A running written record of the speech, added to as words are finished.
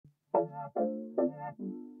What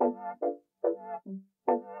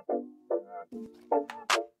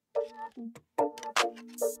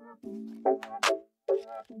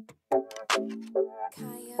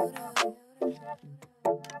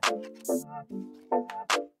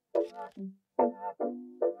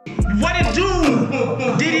it do,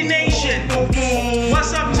 Diddy Nation?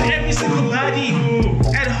 What's up to every single body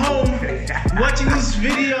at home watching this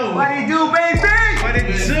video? What it do, baby? What it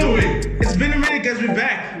do? It's been a minute, guys. We're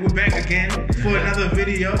back. We're back again for another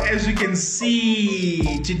video. As you can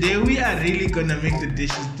see, today we are really gonna make the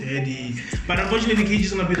dishes dirty. But unfortunately,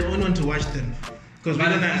 KG's gonna be the only one to watch them. Because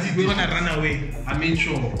we're gonna run away. I made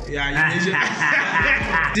sure. Yeah, you made sure.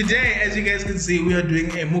 Today, as you guys can see, we are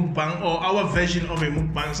doing a mukbang, or our version of a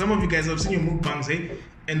mukbang. Some of you guys have seen your mukbangs, eh?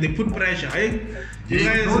 And they put pressure, eh? You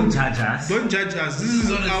guys Don't judge us. Don't judge us. This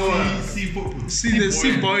is our sea boil.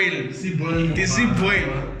 The sea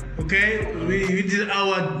boil. Okay? We did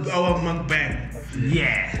our mukbang.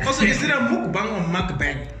 Yeah. Also, is it a mukbang or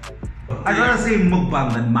mukbang? I'd rather say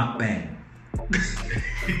mukbang than mukbang.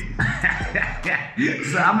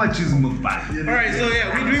 So I'm gonna choose mukbang. Alright, so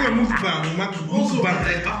yeah, we're doing a mukbang. Also,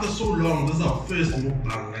 like, after so long, this is our first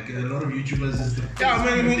mukbang. Like a lot of YouTubers is the yeah,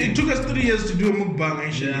 man, it took us 3 years to do a mukbang,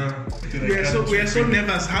 actually. Yeah. We are so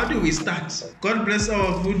nervous. How do we start? God bless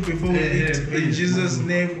our food before we eat. In Jesus'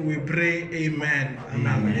 name we pray, amen.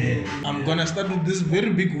 Amen. I'm gonna start with this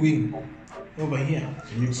very big wing over here.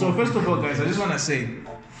 So first of all, guys, I just wanna say,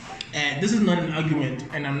 this is not an argument,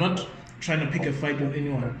 and I'm not trying to pick a fight with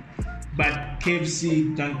anyone. But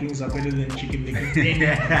KFC dumplings are better than chicken nuggets.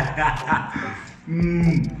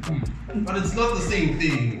 But it's not the same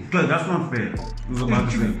thing. Good, that's not fair. It's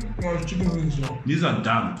about the same. Chicken wings, though. These are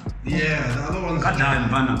dumb. Yeah, the other ones.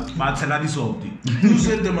 Who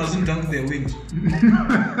said they mustn't dunk their wings?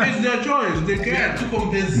 It's their choice. They can. Yeah, to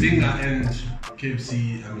compare Zinger and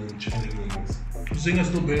KFC, I mean chicken wings. Zinger's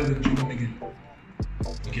still better than chicken nugget.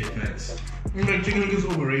 Okay, facts. Like chicken nugget is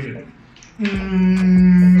overrated.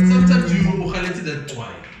 Sometimes you highlighted that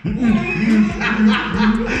twice.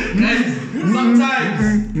 Guys, sometimes.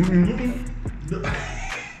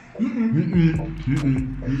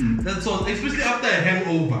 That's all, especially after a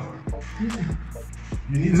hangover.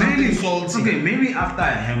 You need something salty. Okay, maybe after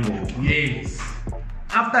a hangover. Yes.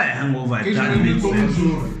 After a hangover, that makes sense.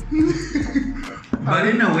 But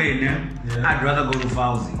in a way, I'd rather go to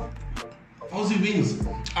Fauzi. Fauzi wings.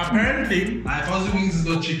 Apparently, Fauzi wings is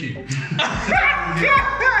not chicken.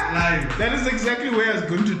 Like, that is exactly where I was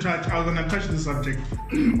going to touch. I was going to touch the subject.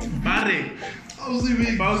 Barry. Fauzi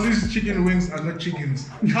wings. Fauzi's chicken wings are not chickens.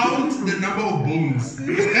 Count the number of bones.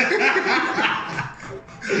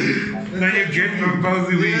 Then you get from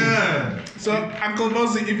Fauzi wings. Yeah. So, Uncle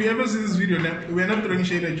Fauzi, if you ever see this video, we're not throwing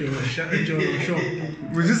shade at your shop.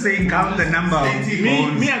 We're just saying count the number of bones.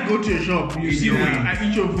 Me, I go to your shop, you see me, I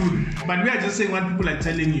eat your food. But we are just saying what people are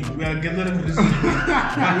telling you. We are gathering this. When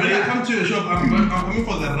I come to your shop, I'm coming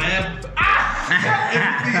for the wrap.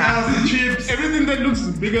 Everything else, the chips. Everything that looks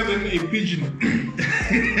bigger than a pigeon.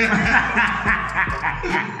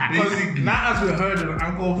 Because now as we heard of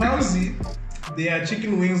Uncle Fauzi, their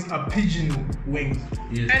chicken wings are pigeon wings.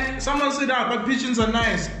 Yes. And someone said, but pigeons are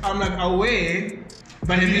nice. I'm like, away.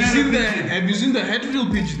 But have you seen the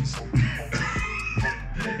Hatfield pigeons?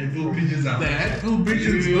 Hatfield pigeons are the Hatfield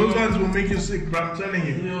pigeons, those ones will make you sick, bro. I'm telling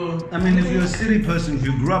you. I mean, if you're a city person, if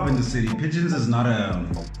you grew up in the city, pigeons is not a...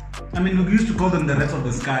 I mean, we used to call them the rest of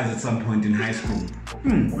the skies at some point in high school.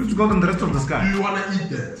 We used to call them the rest of the Do sky. you want to eat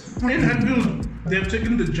that? In Hatfield, they've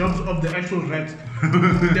taken the jobs of the actual rats.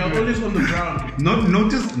 They're always on the ground.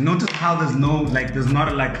 Notice how there's no, like, there's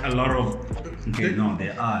not like a lot of... Okay, no,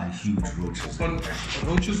 there are huge roaches.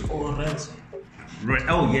 Roaches or rats?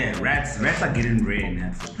 Oh yeah, rats are getting rare in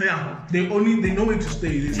Hatfield. Yeah, they know where to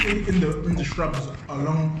stay. They stay in the shrubs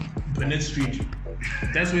along Bennett Street.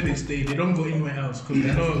 That's where they stay. They don't go anywhere else because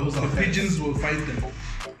they know the pigeons will fight them.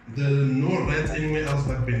 There are no rats anywhere else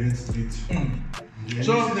but Bennett Street. Yeah,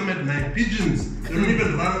 so you see them at night. Pigeons, they don't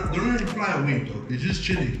even run. They don't even fly away, though. They're just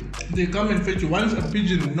chilling. They come and fetch you. Once a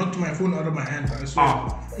pigeon knocked my phone out of my hand. I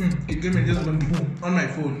swear. It came and just went boom on my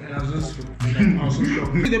phone, and I was just I was so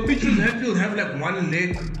shocked. The pigeons have like one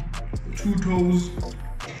leg, 2 toes.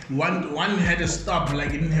 One had a stub, like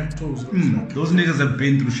it didn't have toes. Those niggas have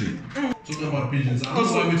been through shit. Talking about pigeons. I don't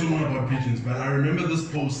know why we're talking about pigeons, but I remember this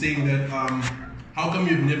post saying that how come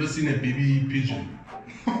you've never seen a baby pigeon?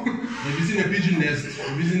 Have you seen a pigeon nest?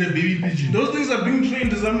 Have you seen a baby pigeon? Those things are being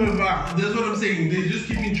trained to somewhere back. That's what I'm saying. They just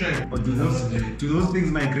keep in track. But do those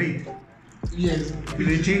things migrate? Yes. Do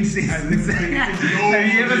they change things? Have you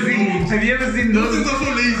ever seen those those? things are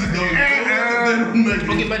so lazy, though. fire on my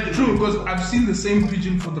Okay, but true, because I've seen the same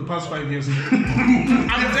pigeon for the past 5 years. I'm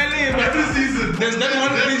telling you, but every season. there's that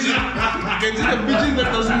one pigeon. There's a pigeon that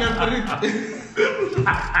doesn't have three.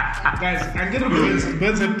 Guys, I get birds.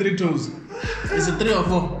 Birds have 3 toes. Is it 3 or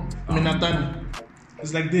 4? Minatani.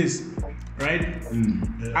 It's like this, right?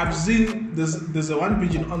 I've seen there's a one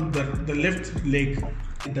pigeon on the left leg.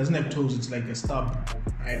 It doesn't have toes. It's like a stub,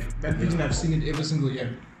 right? That pigeon, I've seen it every single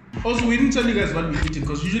year. Also, we didn't tell you guys what we're eating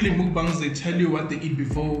because usually mukbangs they tell you what they eat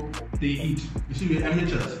before they eat. You see, we're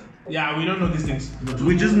amateurs. Yeah, we don't know these things.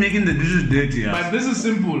 We're just making the dishes dirty. Yeah. But this is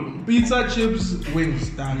simple: pizza, chips, wings,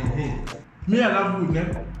 done. Me, I love food.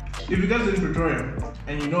 Ne? If you guys are in Pretoria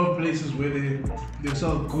and you know places where they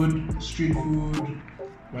sell good street food,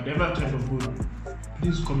 whatever type of food,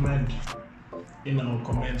 please comment in our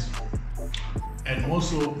comments. And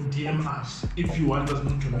also DM us if you want us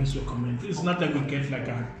not to miss your comment. It's not like we get like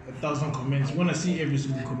 1,000 comments. We want to see every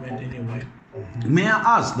single comment anyway. May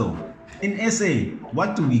I ask though, in SA,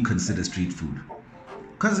 what do we consider street food?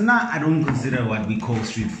 Because now I don't consider what we call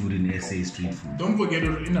street food in SA street food. Don't forget,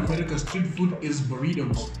 in America, street food is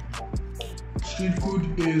burritos. Street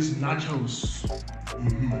food is nachos,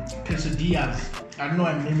 quesadillas. I know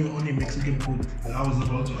I'm naming only Mexican food. I was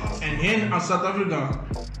about to ask. And here in South Africa,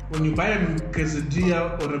 when you buy a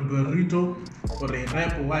quesadilla or a burrito or a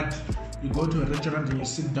wrap or what, you go to a restaurant and you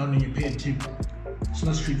sit down and you pay a tip. It's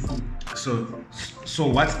not street food. So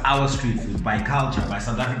what's our street food? By culture, by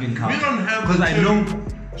South African culture? We don't have because I know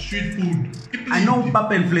street food. I know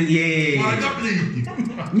pap and flake. Yeah.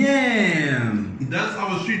 Yeah. That's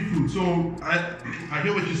our street food. So I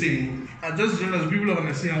hear what you're saying. I just realized people are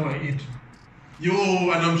gonna see how I eat. Yo,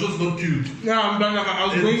 and I'm just not cute. Yeah, I'm done. I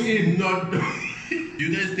was going in. Not. You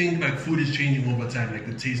guys think like food is changing over time, like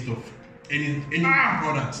the taste of any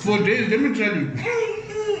products? For days, let me tell you.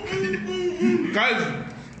 Guys,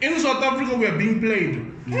 in South Africa we are being played.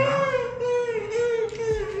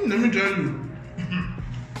 Let me tell you.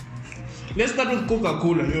 Let's start with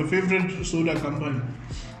Coca-Cola, your favorite soda company.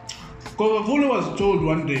 Coca-Cola was told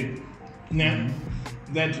one day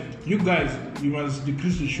that you guys, you must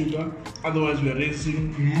decrease the sugar, otherwise we are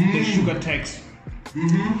raising the sugar tax.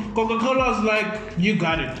 Coca-Cola was like, you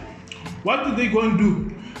got it. What did they go and do?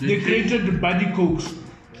 They created the Buddy Cokes.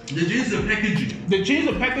 They changed the packaging. They changed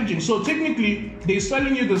the packaging. So technically, they're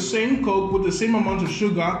selling you the same Coke with the same amount of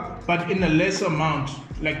sugar, but in a less amount.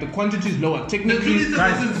 Like the quantity is lower. Technically, the 2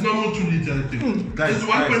 liters is normal 2 liter thing. It's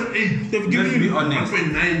 1.8. They've given you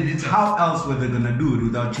 1.9 liters. How else were they gonna do it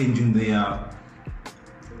without changing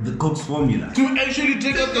the Coke's formula? To actually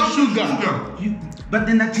take out the sugar. But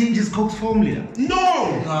then that changes Coke's formula.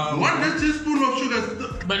 No! 1 teaspoon of sugar.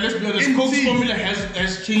 But let's be honest, Coke's formula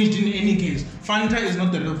has changed in any case. Fanta is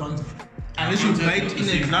not the real Fanta. Unless you buy it in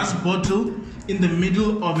a glass bottle in the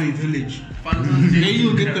middle of a village. There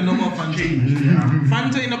you'll get the normal Fanta.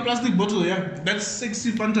 Fanta in a plastic bottle, yeah. That's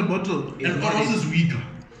sexy Fanta bottle. And orange is weaker.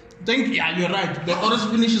 Yeah, you're right. The orange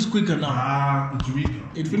finishes quicker now. It's weaker.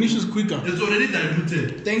 It finishes quicker. It's already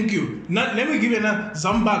diluted. Thank you. Now, let me give you another.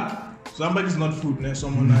 Zambak. Zambak is not food.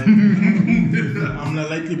 Someone I'm not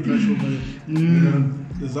likely blush over it.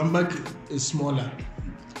 The Zambak is smaller.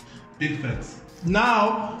 Big fats.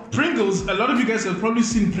 Now, Pringles. A lot of you guys have probably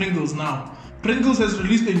seen Pringles now. Pringles has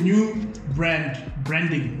released a new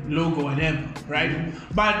branding, logo, whatever, right?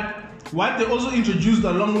 But what they also introduced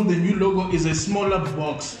along with the new logo is a smaller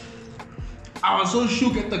box. I was so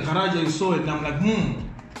shook at the garage I saw it and I'm like,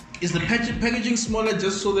 is the packaging smaller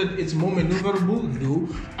just so that it's more maneuverable? No.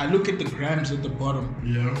 I look at the grams at the bottom.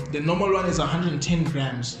 Yeah. The normal one is 110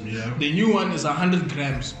 grams. Yeah. The new one is 100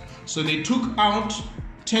 grams. So they took out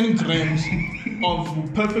 10 grams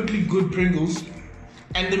of perfectly good Pringles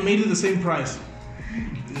and they made it the same price.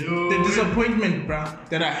 Yo. The disappointment, bruh,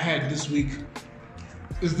 that I had this week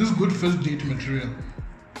is this good first date material.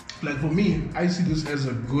 Like for me, I see this as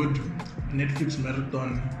a good Netflix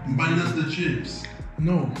marathon. Minus the chips.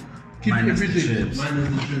 No. Keep Minus everything. the chips. Minus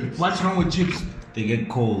the chips. What's wrong with chips? They get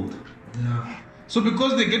cold. Yeah. So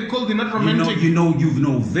because they get cold, they're not romantic. You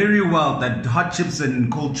know very well that hot chips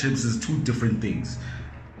and cold chips is 2 different things.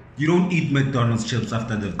 You don't eat McDonald's chips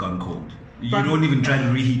after they've gone cold. You don't even try to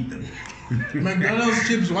reheat them. McDonald's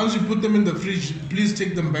chips, once you put them in the fridge, please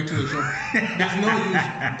take them back to the shop. There's no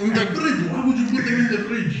use. In the fridge? Why would you put them in the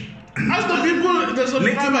fridge? Ask the people, there's a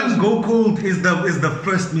Letting them go cold is the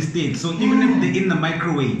first mistake. So even if they're in the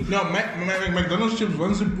microwave. No, McDonald's chips,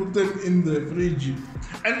 once you put them in the fridge,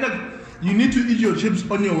 and like, you need to eat your chips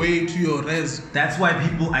on your way to your res. That's why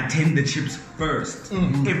people attend the chips first.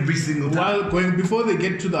 Every single time. While before they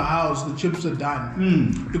get to the house, the chips are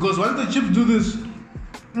done. Because once the chips do this,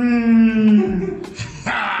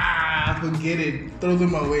 forget it. Throw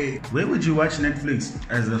them away. Where would you watch Netflix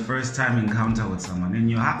as a first time encounter with someone? In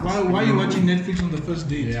your house? Why are you watching Netflix on the first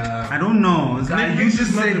date? Yeah. I don't know. You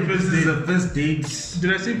just not said the first this is the first date.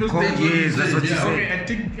 Did I say first Call- date? Yes, that's what you Yeah.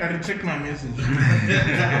 said. Okay, I recheck my message.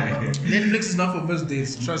 Netflix is not for first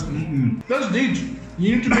dates, trust me. First date,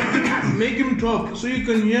 you need to make him talk so you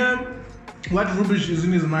can hear what rubbish is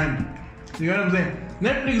in his mind. You know what I'm saying?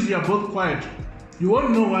 Netflix, you are both quiet. You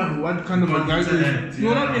won't know what kind of a guy he is.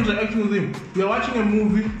 You're not interacting with him. You're watching a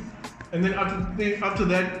movie, and then after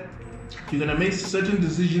that, you're gonna make certain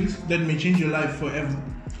decisions that may change your life forever.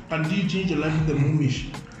 Until you change your life with the mumish,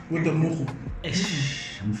 with the muhu.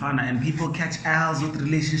 And people catch L's with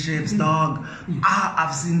relationships, dog.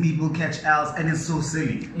 I've seen people catch L's, and it's so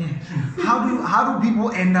silly. How do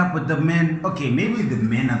people end up with the men? Okay, maybe the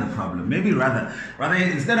men are the problem. Maybe rather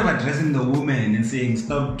instead of addressing the woman and saying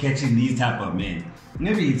stop catching these type of men,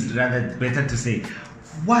 maybe it's rather better to say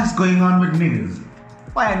what's going on with niggas?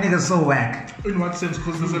 Why are niggas so whack? In what sense?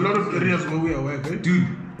 Because there's a lot of areas where we are whack, eh? Dude.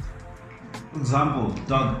 For example,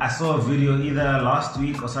 dog, I saw a video either last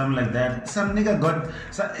week or something like that. Some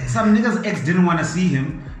nigga's ex didn't want to see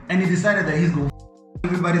him, and he decided that he's going to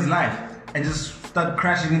everybody's life and just start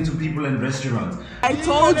crashing into people in restaurants. I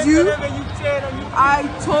told you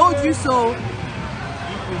so.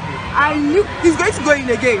 I knew he's going to go in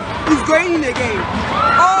again. He's going in again.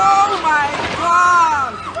 Oh my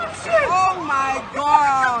god! Oh my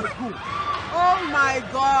god! Oh my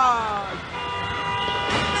god!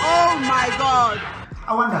 Oh my god!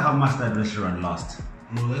 I wonder how much that restaurant lost.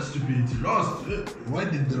 No, that's stupidity. Lost. Why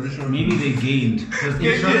did the restaurant? Maybe they gained. Because I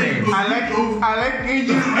like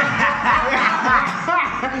Age's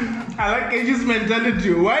I like Age's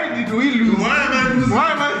mentality. Why did we lose? Why am I losing?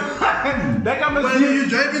 That guy must Why do you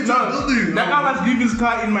drive into a building? That guy must leave his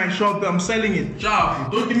car in my shop. I'm selling it.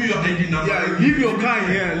 Sharp. Don't give me your ID number. Yeah, leave your car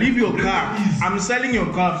here. Leave your car. I'm selling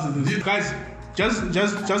your car to this. Guys,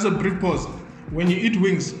 just a brief pause. When you eat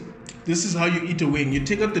wings, this is how you eat a wing. You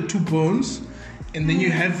take out the two bones, and then you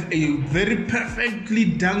have a very perfectly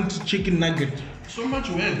dunked chicken nugget. So much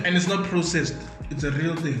weight. And it's not processed. It's a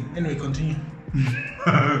real thing. Anyway, continue.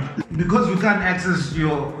 Because we can't access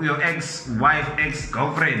your ex-wife,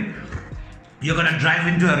 ex-girlfriend, you're gonna drive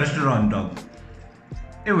into a restaurant, dog.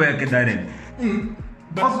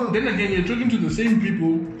 But also, then again, you're talking to the same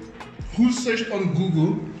people who searched on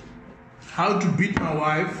Google how to beat my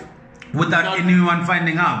wife without anyone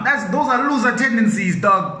finding out. Those are loser tendencies,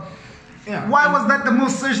 dog. Yeah. Why was that the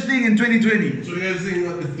most searched thing in 2020? So you guys think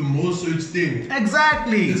it's the most searched thing?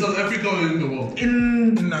 Exactly. In South Africa or in the world?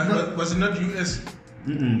 No, was it not US?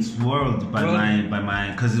 It's world by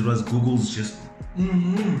my because it was Google's just.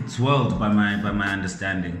 It's world by my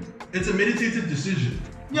understanding. It's a meditated decision.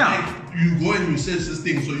 Yeah. Like you go and you search this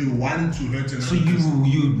thing, so you want to hurt another So person.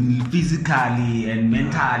 you physically and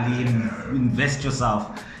mentally invest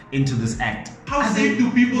yourself into this act. How safe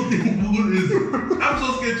do people think Google is? I'm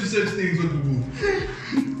so scared to search things on Google.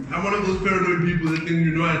 I'm one of those paranoid people that think,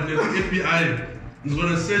 the FBI is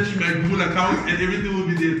gonna search my Google account and everything will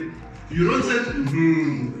be there. You don't search.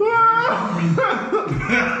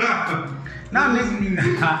 Now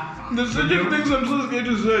There's certain things I'm so scared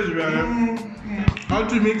to search, man. How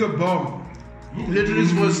to make a bomb. Literally,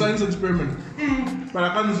 it's for a science experiment. But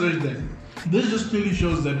I can't search that. This just clearly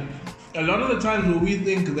shows that a lot of the times when we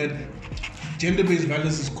think that gender-based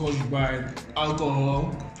violence is caused by alcohol,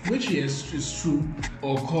 which yes is true,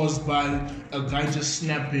 or caused by a guy just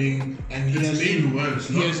snapping and he It's has made worse,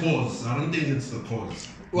 not yes. cause. I don't think it's the cause.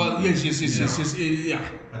 Well, yes, yeah.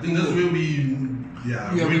 I think that's where we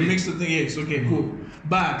we mix the thing. Yes, okay, cool.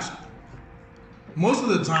 But most of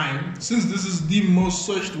the time, since this is the most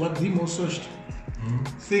searched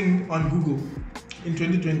thing on Google in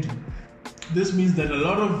 2020, this means that a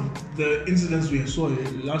lot of the incidents we saw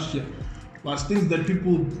last year was things that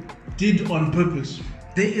people did on purpose.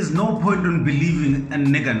 there is no point in believing a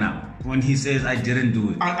nigga now when he says I didn't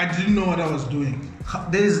do it. I didn't know what I was doing.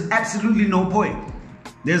 There is absolutely no point.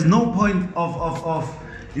 There's no point of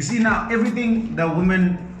you see now everything that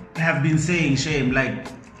women have been saying, shame, like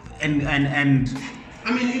and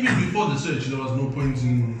I mean, even before the search, there was no point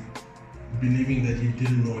in believing that he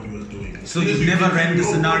didn't know what he was doing. so you never ran the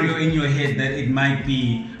scenario in your head that it might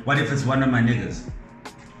be, what if it's one of my niggas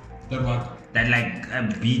That what? that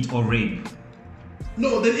like beat or rape?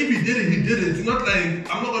 No, then if he did it, he did it. It's not like,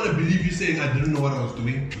 I'm not gonna believe you saying I didn't know what I was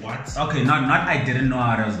doing. What? Okay, not I didn't know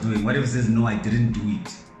what I was doing. What if it says no, I didn't do it?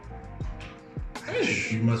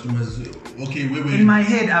 You must, okay, wait. In my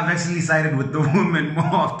head, I've actually sided with the woman more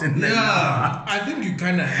often than Yeah. I think you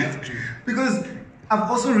kind of have to. because I've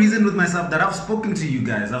also reasoned with myself that I've spoken to you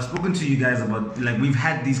guys. I've spoken to you guys about, like, we've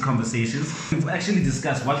had these conversations. We've actually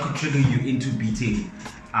discussed what could trigger you into beating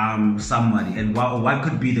somebody, and what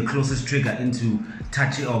could be the closest trigger into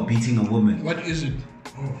touching or beating a woman. What is it?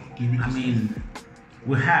 Oh, give me I mean,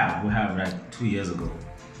 we have like 2 years ago.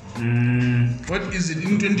 What is it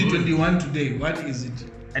in 2021 today? What is it?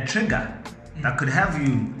 A trigger that could have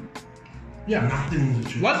you. Yeah. nothing is a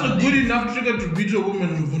trigger. What's a good enough trigger to beat a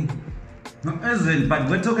woman? No, isn't, but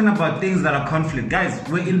we're talking about things that are conflict. Guys,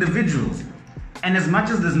 we're individuals. And as much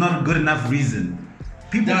as there's not a good enough reason,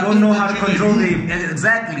 people don't know how to control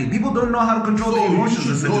exactly. People don't know how to control their emotions.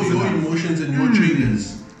 You should know your emotions and your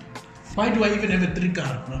triggers. Why do I even have a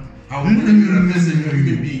trigger, bro? How would you a person, a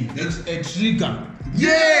human being? That's A trigger.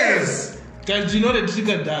 Yes! Guys, do you know what a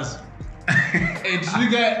trigger does? A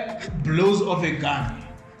trigger blows off a gun.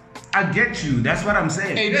 I get you. That's what I'm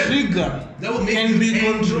saying. A trigger that will make can you be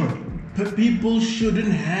angry. controlled. People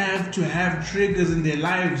shouldn't have to have triggers in their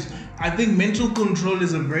lives. I think mental control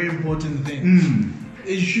is a very important thing.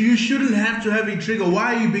 You shouldn't have to have a trigger.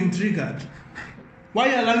 Why are you being triggered? Why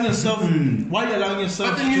are you allowing yourself? Why are you allowing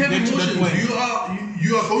yourself But to then you have get to that point? emotions.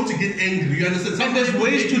 You are going to get angry. You understand? Some And there's people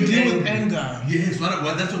ways make to you deal with angry. anger. Yes,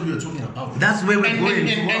 that's what we were talking about. That's where we're And, going.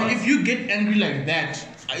 and if you get angry like that,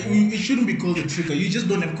 it shouldn't be called a trigger. You just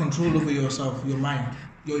don't have control over yourself, your mind,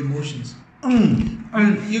 your emotions.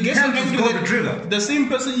 You get so Hence it's angry called that a trigger. the same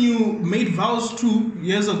person you made vows to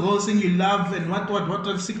years ago, saying you love and what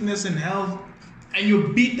of sickness and health, and you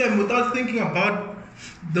beat them without thinking about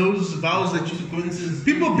those vows that you. Consequences.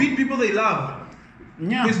 People beat people they love.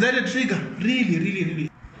 Yeah. Is that a trigger? Really?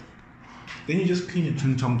 Then you just clean it.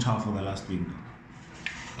 Ching Chong Chow for the last week.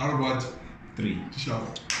 Out of what? 3. Shower.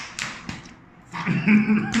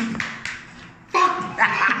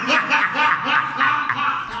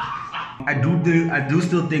 I do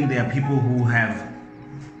still think there are people who have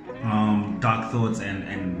dark thoughts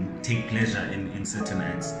and take pleasure in certain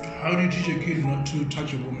acts. How do you teach a kid not to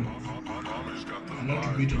touch a woman? Not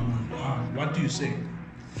to beat a woman? What do you say?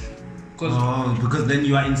 Because then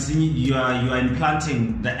you are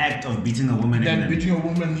implanting the act of beating a woman. That in beating a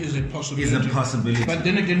woman is a possibility. is a possibility. But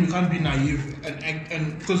then again, we can't be naive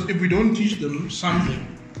and because if we don't teach them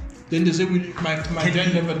something, then they say my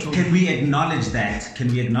dad never told me. Can we acknowledge that? Can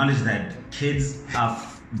we acknowledge that kids are,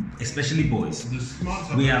 especially boys, The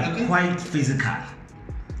smart we are quite physical,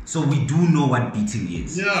 so we do know what beating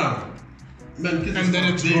is, Yeah. Man, kids And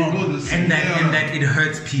then it's wrong. and that it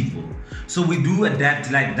hurts people. So we do adapt,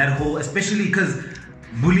 like that whole, especially because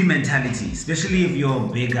bully mentality, especially if you're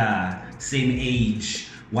bigger, same age,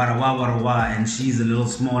 warawa, and she's a little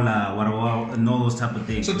smaller, warawa, and all those type of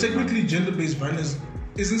things. So technically, gender-based violence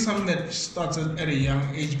isn't something that starts at a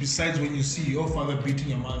young age, besides when you see your father beating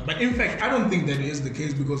your mother. But in fact, I don't think that is the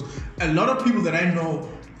case, because a lot of people that I know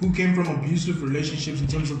who came from abusive relationships in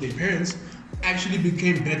terms of their parents actually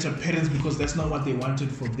became better parents because that's not what they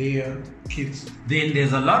wanted for their kids. Then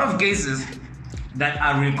there's a lot of cases that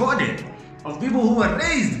are recorded of people who were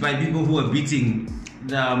raised by people who were beating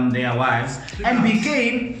their wives and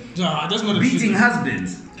became That's not a beating trigger.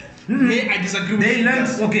 husbands. I disagree with They you. learned,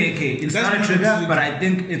 That's- okay, it's that's not a not a trigger, trigger. but I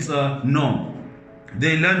think it's a no.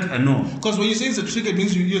 They learned a no. Because when you say it's a trigger, it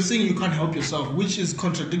means you're saying you can't help yourself, which is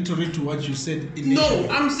contradictory to what you said initially. No,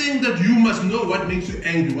 I'm saying that you must know what makes you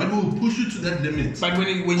angry, what will push you to that limit. But when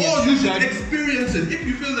you Or you should experience it. If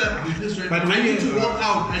you feel that with this right But now, when I need you- to walk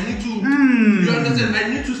out. I need to. You understand? I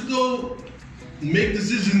need to still make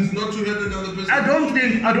decisions not to hurt another person.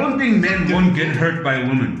 I don't think men won't get hurt by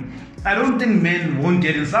women. I don't think men won't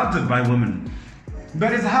get insulted by women.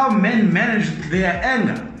 But it's how men manage their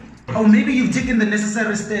anger. Or maybe you've taken the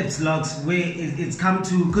necessary steps, Lux, where it's come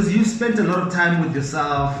to, because you've spent a lot of time with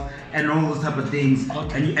yourself and all those type of things,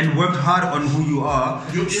 and worked hard on who you are.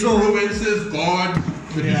 Your So influences, God,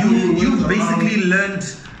 the Yeah. people you you went basically around. learned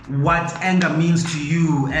what anger means to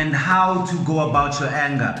you and how to go about your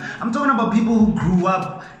anger. I'm talking about people who grew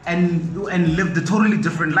up and lived a totally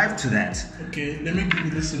different life to that. Okay, let me give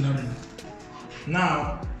you this scenario.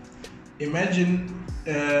 Now, imagine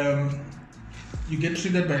you get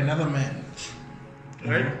triggered by another man,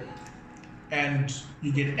 right? And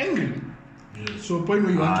you get angry. So a point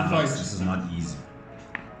where you want to fight, This is not easy.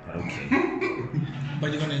 But okay.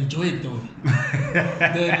 but you're gonna enjoy it though.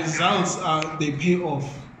 The results are they pay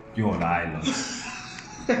off. You're lying.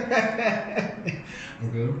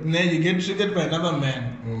 Then you get triggered by another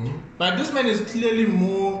man, but this man is clearly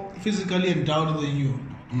more physically endowed than you.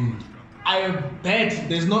 I bet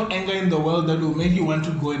there's no anger in the world that will make you want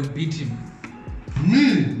to go and beat him.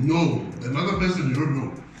 Me? No. Another person you don't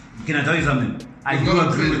know. Can I tell you something? I It's do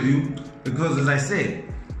not agree fair. with you because, as I said,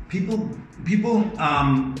 people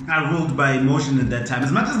are ruled by emotion at that time.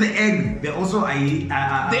 As much as the egg, they also they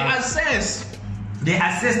assess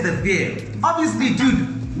the fear. Obviously,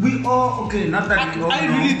 dude, we all okay. Not that we all I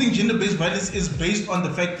know. really think gender-based violence is based on the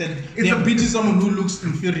fact that they're beating someone who looks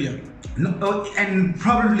inferior. No, and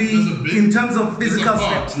probably in terms of physical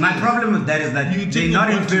steps. My problem with that is that they're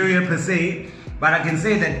not inferior per se, but I can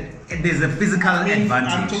say that there's a physical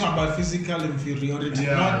advantage. I'm talking about physical inferiority,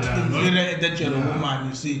 not inferior that you're a woman,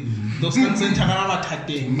 you see. Those things are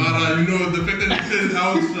Mara, you know, the fact that it says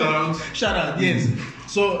out. Shut up, yes.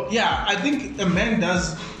 So, yeah, I think a man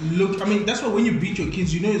does look, I mean, that's why when you beat your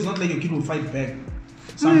kids, you know it's not like your kid will fight back.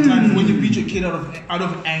 Sometimes when you beat your kid out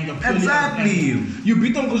of anger, exactly. You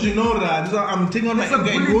beat them because you know that I'm taking on my anger and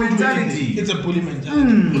bully going to mentality. It's a bully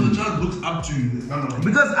mentality. Because the child looks up to you.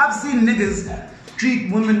 Because I've seen niggas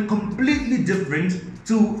treat women completely different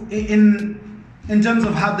to in terms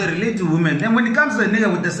of how they relate to women. And when it comes to a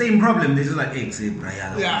nigga with the same problem, they're just like, hey, say,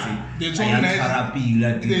 yeah, they talk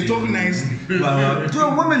nice. They talk nice. To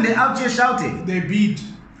a woman, they're out here shouting. They beat.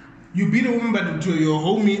 You beat a woman, but to your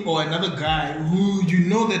homie or another guy who you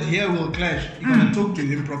know that here will clash, you gotta talk to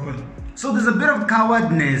him properly. So there's a bit of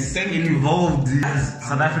cowardness involved.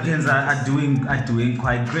 South Africans are doing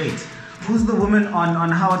quite great. Who's the woman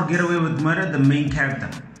on How to Get Away with Murder? The main character.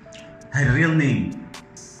 Her real name.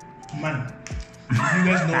 Man. You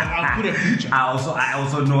guys know. I'll put a picture. I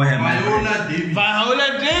also know her. Viola Davis. Viola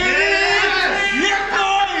Davis.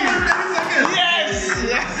 Yes.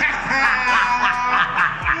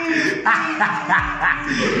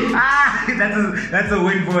 That's a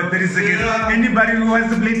win for 30 seconds. Yeah. Anybody who wants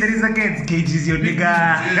to play 30 seconds, KG's your nigga.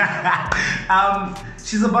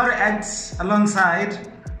 She's about to act alongside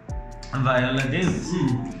Viola Davis.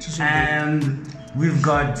 And we've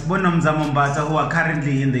got Bonamza Mombata, who are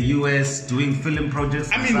currently in the US doing film projects.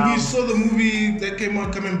 I mean, we saw the movie that came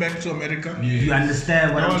out coming back to America. Yeah. You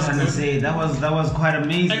understand what I'm trying to say? That was quite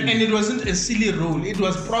amazing. And it wasn't a silly role. It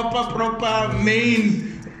was proper main.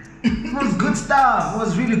 It was good stuff. It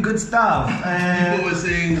was really good stuff. People were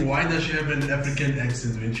saying, why does she have an African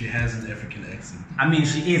accent when she has an African accent? I mean,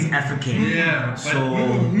 she is African. Yeah, so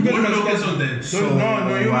you must focus on that.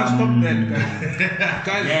 No, you must stop that, guys.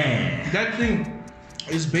 Guys, yeah. That thing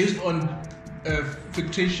is based on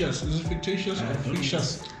fictitious. Is it fictitious or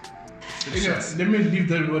fictitious? Let me leave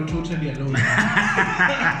that word totally alone.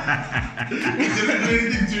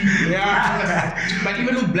 Yeah, but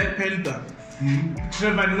even with Black Panther,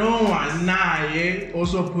 Trevor Noah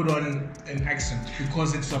also put on an accent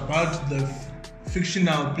because it's about the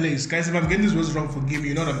fictional place. Guys, if I'm getting this words wrong, forgive me.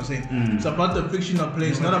 You know what I'm saying? It's about the fictional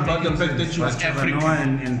place, not about the fact that she was African. Noah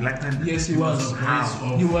in Black Panther? Yes, he was.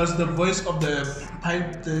 He was the voice of the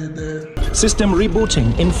pipe. The System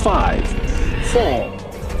rebooting in 5, 4,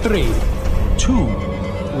 3, 2,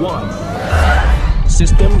 1.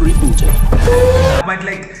 System rebooted. But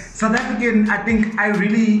like South African, I think I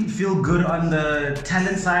really feel good on the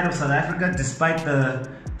talent side of South Africa, despite the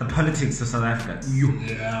politics of South Africa.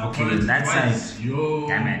 Yeah, okay, on that side.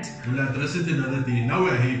 Damn it. We'll address it another day. Now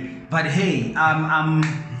we're happy. But hey,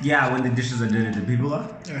 yeah, when the dishes are dirty, the people are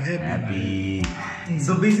happy.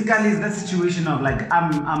 So basically, it's that situation of like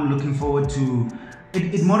I'm looking forward to.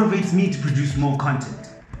 It motivates me to produce more content.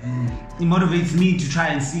 It motivates me to try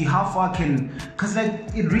and see how far cause like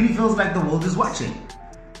it really feels like the world is watching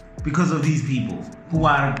because of these people who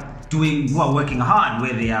are working hard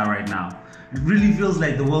where they are right now. It really feels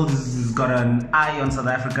like the world has got an eye on South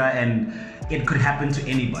Africa and it could happen to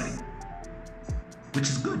anybody, which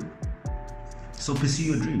is good. So pursue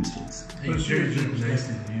your dreams, folks. Pursue your dreams.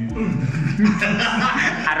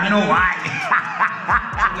 I don't know why.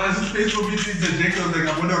 That's the space for me to interject. I was like,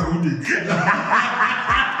 I'm gonna ruin it.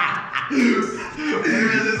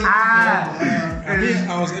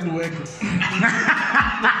 I was at work.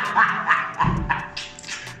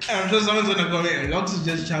 I'm sure someone's gonna come in. Lots is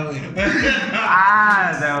just shouting.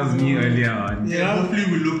 That was me earlier on. Yeah, hopefully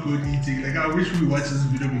we look good eating. Like I wish we watch this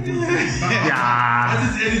video before. Yeah.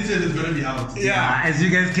 As it's edited, it's gonna be out. Yeah. As you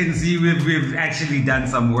guys can see, we've actually done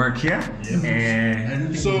some work here.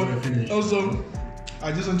 Yeah. So also,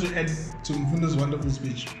 I just want to add to Mfunda's wonderful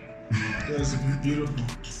speech. It was beautiful.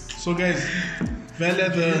 So guys, the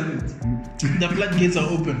floodgates are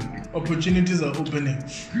open. Opportunities are opening.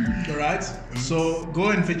 Alright? So go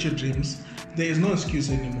and fetch your dreams. There is no excuse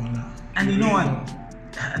anymore now. And you know what?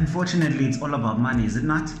 Unfortunately, it's all about money, is it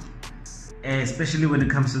not? Especially when it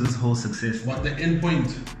comes to this whole success. What, the end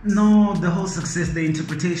point? No, the whole success, the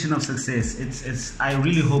interpretation of success. It's. I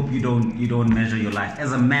really hope you don't measure your life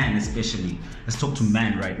as a man, especially. Let's talk to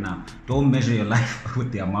men right now. Don't measure your life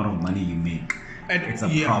with the amount of money you make. it's a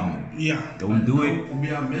problem. Yeah. Don't do it.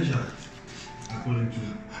 We are measured according to.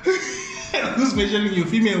 Who's measuring you?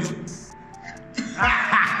 Females.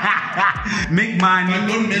 Make money,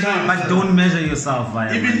 but don't measure yourself.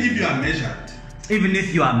 Even if you are measured. Even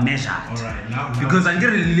if you are measured. Alright, now. Because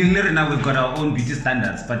now we've got our own beauty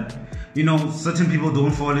standards, but you know, certain people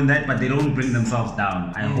don't fall in that, but they don't bring themselves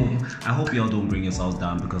down. I hope y'all don't bring yourselves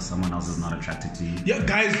down because someone else is not attracted to you. Yeah,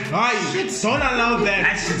 guys, don't allow that.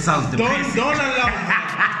 That shit sounds depressing. Don't allow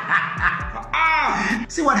that.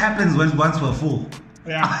 See what happens once we're full.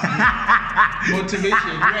 Yeah.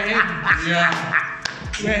 Motivation.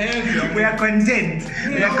 We're heavy. We are content.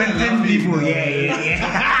 We are content people.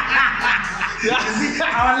 Yeah.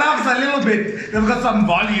 Our laughs a little bit. They've got some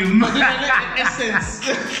volume. Essence.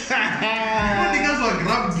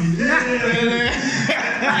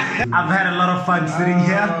 I've had a lot of fun sitting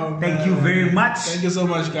here. Thank you very much. Thank you so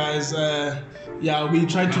much, guys. We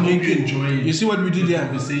tried to make it. You see what we did here?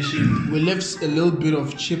 Conversation. We left a little bit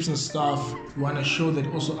of chips and stuff. We want to show that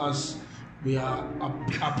also us, we are up.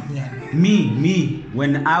 Me.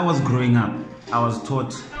 When I was growing up, I was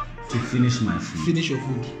taught to finish my food. Finish your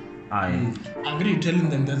food. I agree. Telling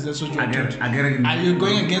them that's what you were taught. Are you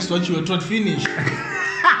going against what you were taught? Finish.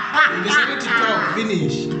 You decided to talk.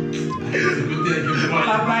 Finish.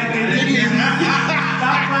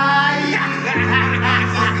 Bye.